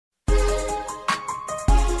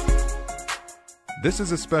This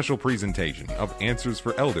is a special presentation of Answers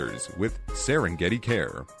for Elders with Serengeti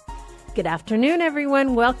Care. Good afternoon,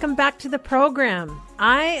 everyone. Welcome back to the program.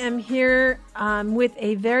 I am here with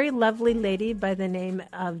a very lovely lady by the name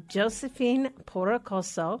of Josephine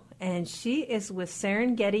Porocoso, and she is with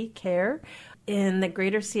Serengeti Care in the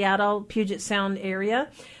greater Seattle, Puget Sound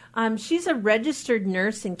area. She's a registered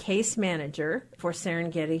nurse and case manager for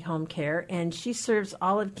Serengeti Home Care, and she serves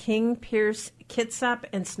all of King, Pierce, Kitsap,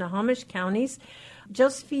 and Snohomish counties.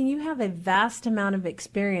 Josephine, you have a vast amount of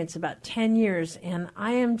experience, about 10 years, and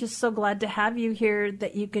I am just so glad to have you here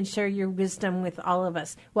that you can share your wisdom with all of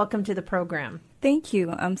us. Welcome to the program. Thank you.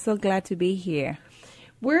 I'm so glad to be here.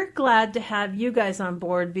 We're glad to have you guys on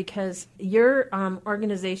board because your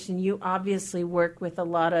organization, you obviously work with a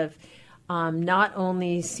lot of not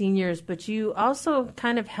only seniors, but you also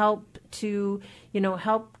kind of help to,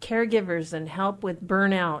 help caregivers and help with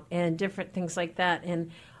burnout and different things like that.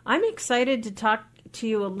 And I'm excited to talk to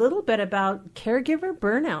you a little bit about caregiver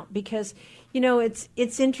burnout because,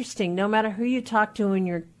 it's interesting. No matter who you talk to when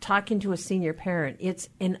you're talking to a senior parent, it's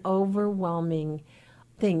an overwhelming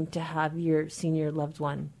thing to have your senior loved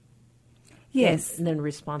one. Yes. And then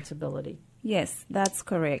responsibility. Yes, that's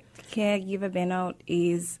correct. Caregiver burnout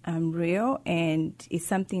is real and it's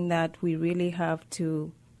something that we really have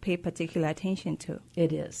to pay particular attention to.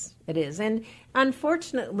 It is. And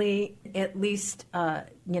unfortunately, at least,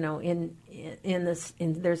 there's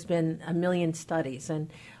been a million studies,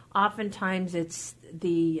 and oftentimes it's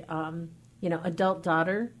the, adult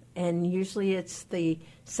daughter, and usually it's the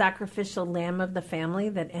sacrificial lamb of the family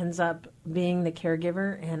that ends up being the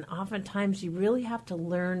caregiver, and oftentimes you really have to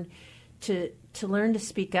learn to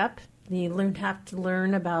speak up. You have to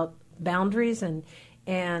learn about boundaries and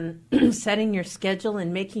setting your schedule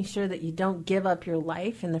and making sure that you don't give up your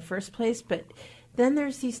life in the first place. But then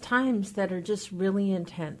there's these times that are just really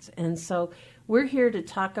intense. And so we're here to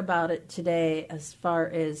talk about it today as far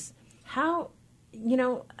as how,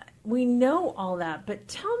 we know all that, but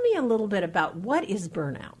tell me a little bit about what is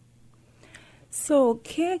burnout? So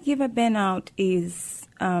caregiver burnout is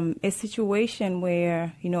a situation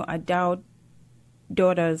where, adult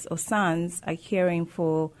daughters or sons are caring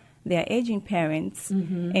for their aging parents,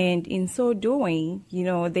 and in so doing,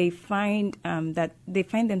 they find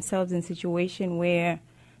themselves in a situation where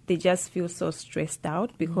they just feel so stressed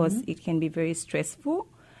out because it can be very stressful.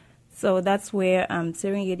 So that's where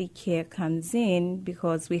Serengeti Care comes in,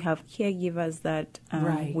 because we have caregivers that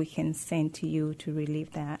we can send to you to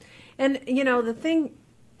relieve that. And, the thing,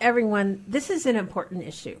 everyone, this is an important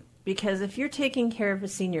issue, because if you're taking care of a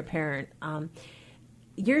senior parent,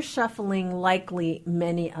 you're shuffling likely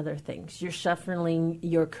many other things. You're shuffling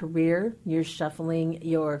your career. You're shuffling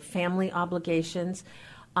your family obligations.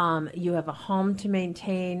 You have a home to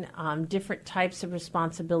maintain, different types of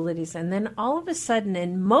responsibilities. And then all of a sudden,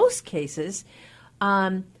 in most cases,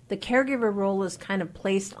 the caregiver role is kind of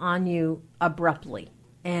placed on you abruptly.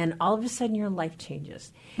 And all of a sudden, your life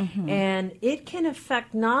changes. And it can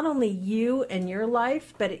affect not only you and your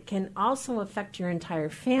life, but it can also affect your entire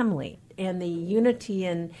family and the unity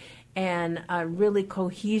and really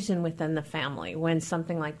cohesion within the family when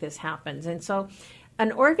something like this happens. And so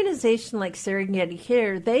an organization like Serengeti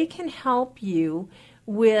Care, they can help you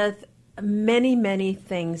with many, many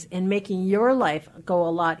things in making your life go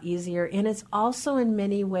a lot easier. And it's also in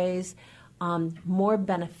many ways more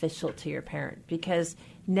beneficial to your parent, because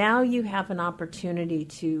now you have an opportunity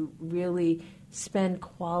to really spend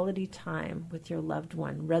quality time with your loved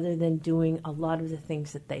one rather than doing a lot of the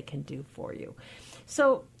things that they can do for you.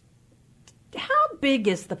 So how big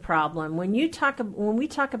is the problem when we talk about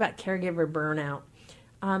caregiver burnout?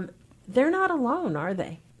 They're not alone, are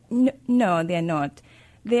they? No, they're not.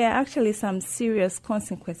 There are actually some serious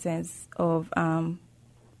consequences of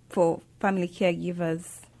for family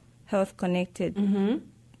caregivers, health connected,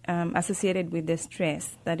 associated with the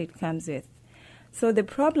stress that it comes with. So the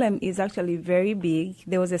problem is actually very big.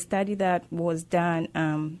 There was a study that was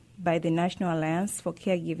done by the National Alliance for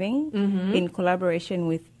Caregiving in collaboration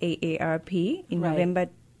with AARP in November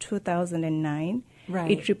 2009.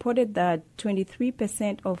 It reported that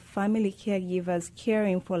 23% of family caregivers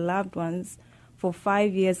caring for loved ones for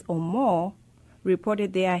 5 years or more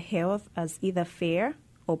reported their health as either fair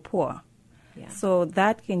or poor. Yeah. So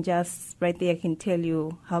that can just right there can tell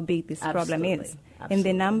you how big this problem is. And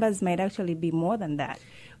the numbers might actually be more than that.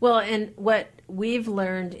 Well, and what we've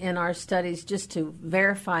learned in our studies, just to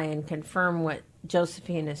verify and confirm what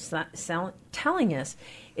Josephine is telling us,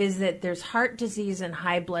 is that there's heart disease and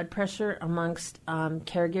high blood pressure amongst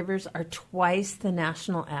caregivers are twice the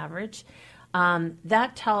national average.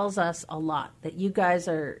 That tells us a lot, that you guys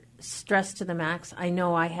are stressed to the max. I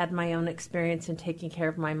know I had my own experience in taking care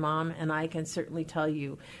of my mom, and I can certainly tell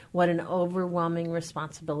you what an overwhelming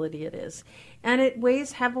responsibility it is. And it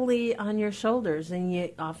weighs heavily on your shoulders,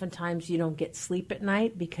 and oftentimes you don't get sleep at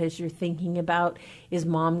night because you're thinking about, is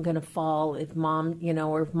mom going to fall? If mom,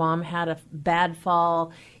 or if mom had a bad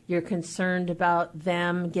fall, you're concerned about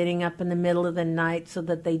them getting up in the middle of the night so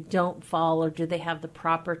that they don't fall, or do they have the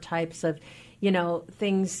proper types of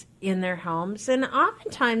things in their homes. And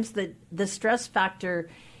oftentimes the stress factor,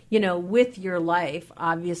 with your life,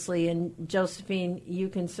 obviously, and Josephine, you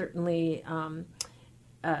can certainly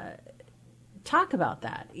talk about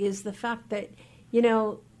that, is the fact that,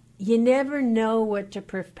 you never know what to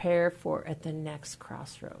prepare for at the next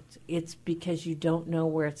crossroads. It's because you don't know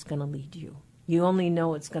where it's going to lead you. You only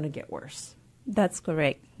know it's going to get worse. That's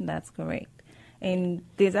correct. That's correct. And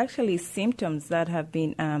there's actually symptoms that have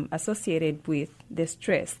been associated with the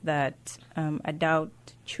stress that adult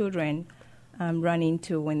children run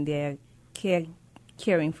into when they're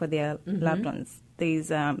caring for their loved ones. There's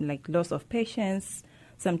like loss of patience.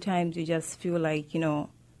 Sometimes you just feel like,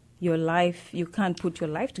 your life, you can't put your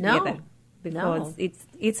life together because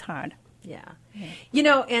it's hard. Yeah.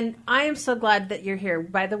 And I am so glad that you're here.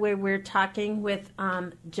 By the way, we're talking with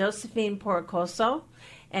Josephine Porcoso,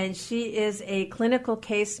 and she is a clinical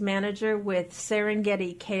case manager with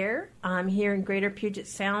Serengeti Care here in Greater Puget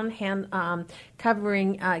Sound,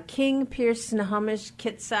 covering King, Pierce, Snohomish,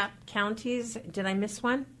 Kitsap counties. Did I miss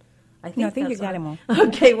one? I think you got them all.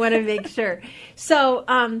 Okay, want to make sure. So,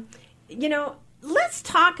 let's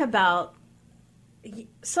talk about.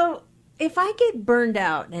 So, if I get burned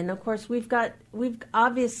out, and of course we've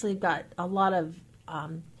obviously got a lot of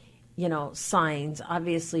signs.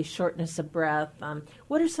 Obviously, shortness of breath.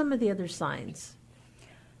 What are some of the other signs?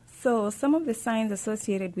 So some of the signs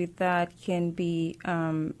associated with that can be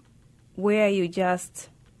where you just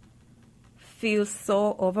feel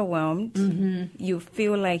so overwhelmed. Mm-hmm. You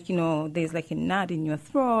feel like, there's like a knot in your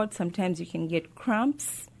throat. Sometimes you can get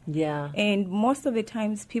cramps. Yeah. And most of the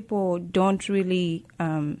times people don't really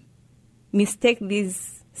mistake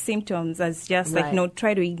these symptoms as just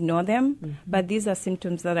try to ignore them. Mm-hmm. But these are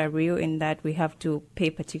symptoms that are real and that we have to pay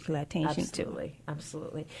particular attention to.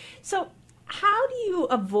 Absolutely. So how do you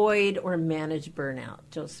avoid or manage burnout,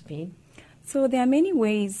 Josephine? So there are many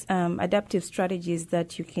ways, adaptive strategies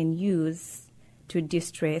that you can use to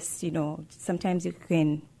de-stress. Sometimes you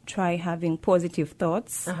can try having positive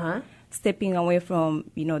thoughts, stepping away from,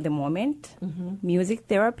 the moment. Mm-hmm. Music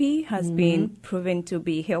therapy has been proven to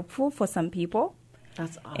be helpful for some people.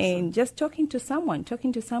 That's awesome. And just talking to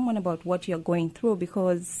someone about what you're going through,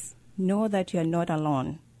 because know that you're not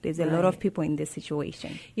alone. There's a lot of people in this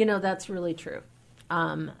situation. That's really true.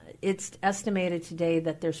 It's estimated today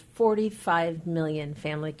that there's 45 million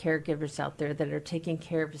family caregivers out there that are taking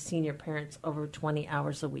care of senior parents over 20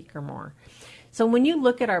 hours a week or more. So when you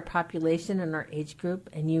look at our population and our age group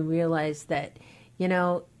and you realize that,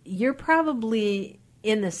 you're probably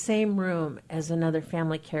in the same room as another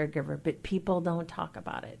family caregiver, but people don't talk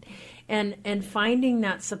about it. And finding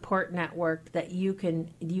that support network that you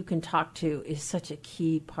can talk to is such a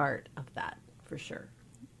key part of that, for sure.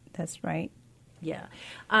 That's right. Yeah.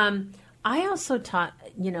 I also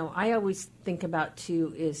I always think about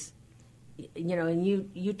too is, and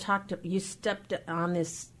you stepped on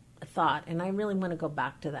this thought, and I really want to go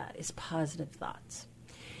back to that, is positive thoughts.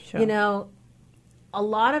 Sure. A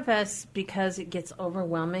lot of us, because it gets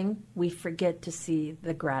overwhelming, we forget to see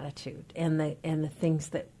the gratitude and the things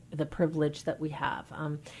the privilege that we have.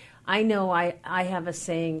 I know I have a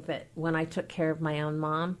saying that when I took care of my own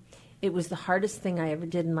mom, it was the hardest thing I ever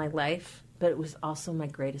did in my life, but it was also my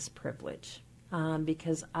greatest privilege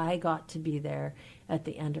because I got to be there at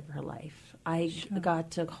the end of her life. I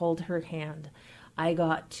got to hold her hand. I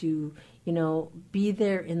got to, be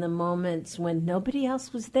there in the moments when nobody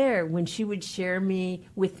else was there, when she would share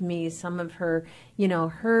with me some of her,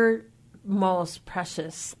 her most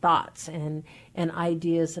precious thoughts and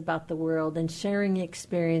ideas about the world, and sharing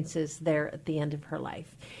experiences there at the end of her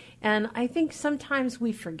life. And I think sometimes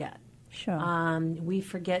we forget. Sure. We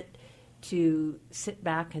forget to sit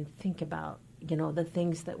back and think about, the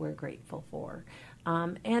things that we're grateful for.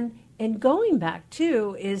 And going back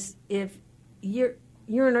too is, if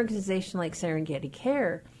you're an organization like Serengeti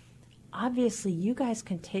Care, obviously you guys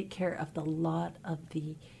can take care of a lot of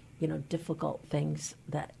the, difficult things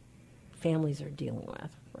that families are dealing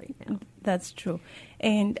with right now. That's true.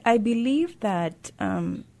 And I believe that,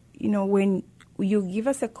 when you give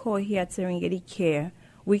us a call here at Serengeti Care,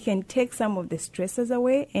 we can take some of the stresses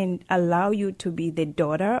away and allow you to be the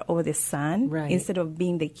daughter or the son Right. instead of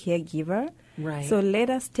being the caregiver. Right. So let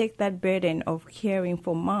us take that burden of caring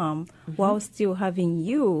for mom while still having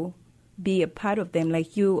you be a part of them,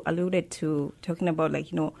 like you alluded to, talking about,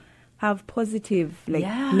 like, have positive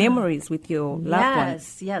memories with your loved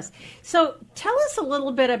ones. Yes. So tell us a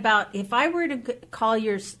little bit about, if I were to call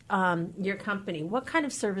your company, what kind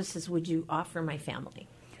of services would you offer my family?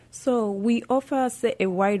 So we offer a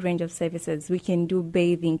wide range of services. We can do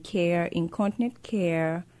bathing care, incontinence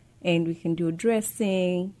care, and we can do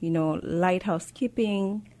dressing, light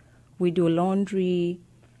housekeeping. We do laundry,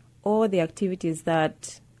 all the activities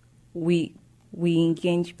that we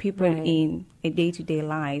engage people in a day-to-day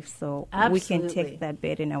life, so we can take that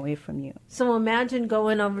burden away from you. So imagine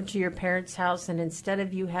going over to your parents' house, and instead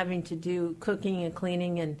of you having to do cooking and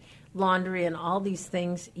cleaning and laundry and all these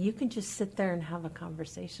things, you can just sit there and have a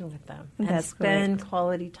conversation with them and spend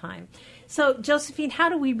quality time. So, Josephine, how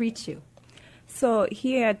do we reach you? So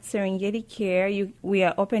here at Serengeti Care, we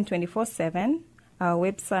are open 24/7. Our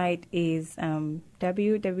website is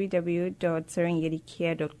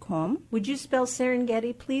www.serengeticare.com. Would you spell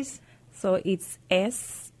Serengeti, please? So it's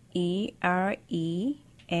SERENGETI.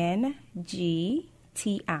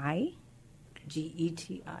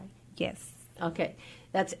 GETI. Yes. Okay.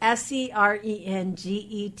 That's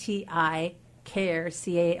SERENGETI care,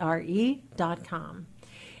 CARE.com.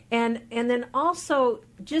 And then also,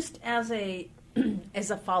 just as a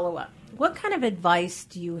follow-up, what kind of advice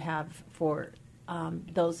do you have for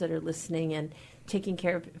those that are listening and taking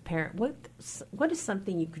care of a parent? What is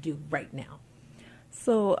something you could do right now?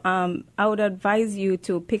 So I would advise you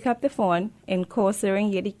to pick up the phone and call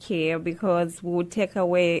Serengeti Care, because we will take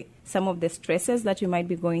away some of the stresses that you might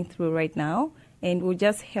be going through right now, and will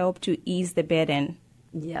just help to ease the burden.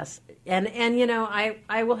 Yes. And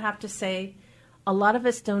I will have to say, a lot of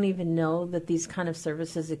us don't even know that these kind of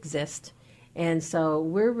services exist. And so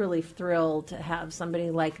we're really thrilled to have somebody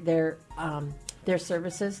like their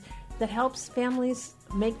services that helps families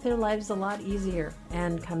make their lives a lot easier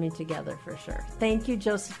and coming together, for sure. Thank you,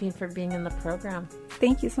 Josephine, for being in the program.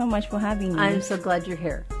 Thank you so much for having me. I'm so glad you're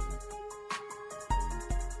here.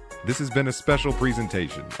 This has been a special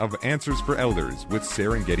presentation of Answers for Elders with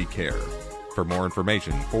Serengeti Care. For more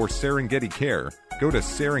information for Serengeti Care, go to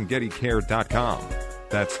serengeticare.com.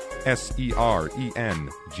 That's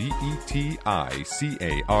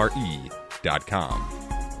SERENGETICARE.com.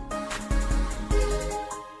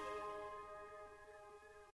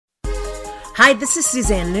 Hi, this is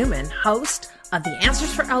Suzanne Newman, host of the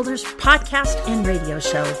Answers for Elders podcast and radio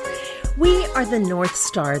show. We are the North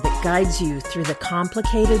Star that guides you through the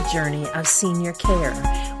complicated journey of senior care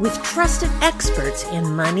with trusted experts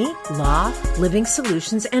in money, law, living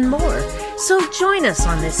solutions, and more. So join us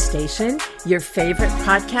on this station, your favorite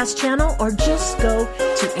podcast channel, or just go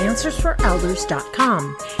to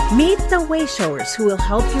AnswersForElders.com. Meet the Wayshowers who will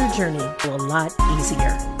help your journey go a lot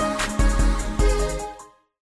easier.